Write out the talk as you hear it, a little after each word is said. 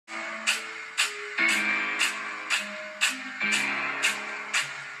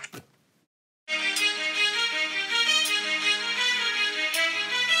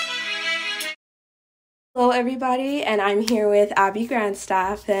everybody, and I'm here with Abby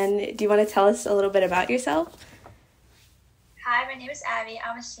Grandstaff. And do you want to tell us a little bit about yourself? Hi, my name is Abby.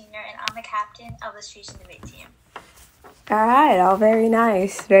 I'm a senior, and I'm the captain of the speech and debate team. All right, all very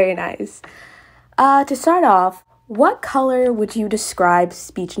nice, very nice. To start off, what color would you describe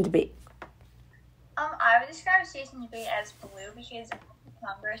speech and debate? I would describe speech and debate as blue because I'm in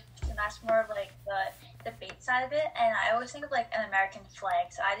Congress, and that's more of like the debate side of it. And I always think of like an American flag,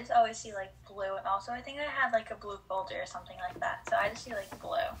 so I just always see like blue. And also, I think I had like a blue folder or something like that, so I just see like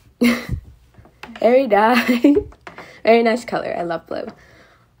blue. Very nice. Very nice color. I love blue.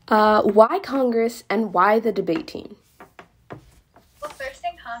 Why Congress and why the debate team? Well, first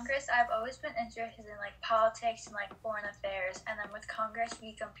in Congress, I've always been interested in like politics and like foreign affairs, and then with Congress,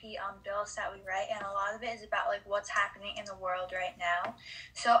 we compete on bills that we write, and a lot of it is about like what's happening in the world right now.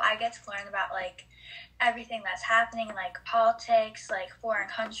 So I get to learn about like everything that's happening, like politics, like foreign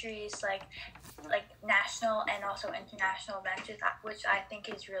countries, like national and also international events, which I think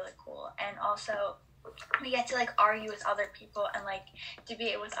is really cool. And also we get to like argue with other people and like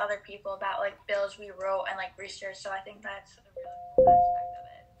debate with other people about like bills we wrote and like research. So I think that's a really cool aspect of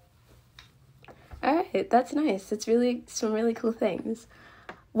it. All right, that's nice. That's really some really cool things.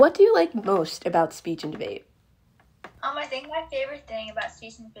 What do you like most about speech and debate? I think my favorite thing about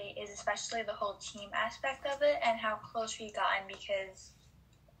speech and debate is especially the whole team aspect of it and how close we've gotten, because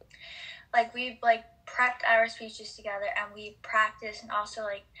like we've like prepped our speeches together and we practiced and also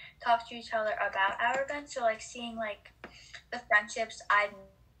like talked to each other about our events. So like seeing like the friendships I've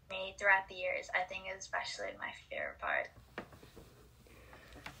made throughout the years, I think is especially my favorite part.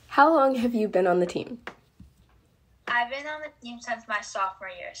 How long have you been on the team? I've been on the team since my sophomore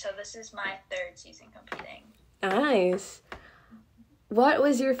year, so this is my third season competing. Nice. What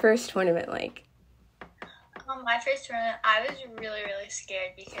was your first tournament like? My first tournament, I was really, really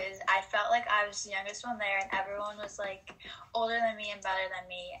scared because I felt like I was the youngest one there and everyone was like older than me and better than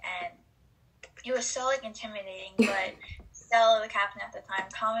me, and it was so like intimidating, but Stella, the captain at the time,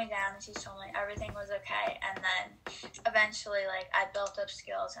 calmed me down and she told me everything was okay. And then eventually like I built up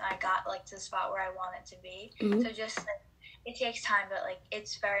skills and I got like to the spot where I wanted to be. Mm-hmm. So just like it takes time, but like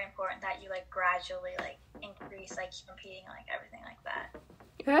it's very important that you like gradually like increase like competing and like everything like that.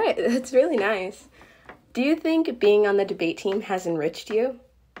 All right, that's really nice. Do you think being on the debate team has enriched you?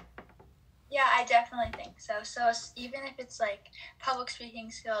 Yeah, I definitely think so. So even if it's like public speaking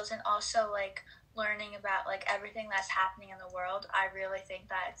skills and also like learning about like everything that's happening in the world, I really think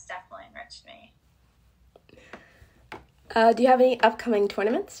that it's definitely enriched me. Do you have any upcoming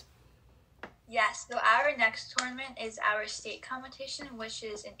tournaments? Yes, so our next tournament is our state competition, which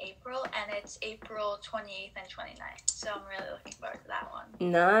is in April, and it's April 28th and 29th. So I'm really looking forward to that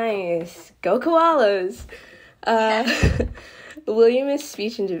one. Nice. Go Koalas. Will you miss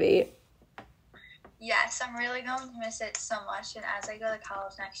speech and debate? Yes, I'm really going to miss it so much, and as I go to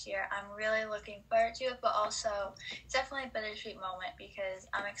college next year, I'm really looking forward to it, but also it's definitely a bittersweet moment because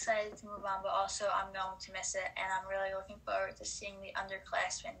I'm excited to move on, but also I'm going to miss it, and I'm really looking forward to seeing the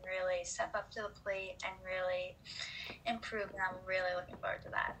underclassmen really step up to the plate and really improve, and I'm really looking forward to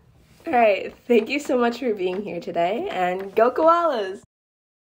that. All right, thank you so much for being here today, and go Koalas!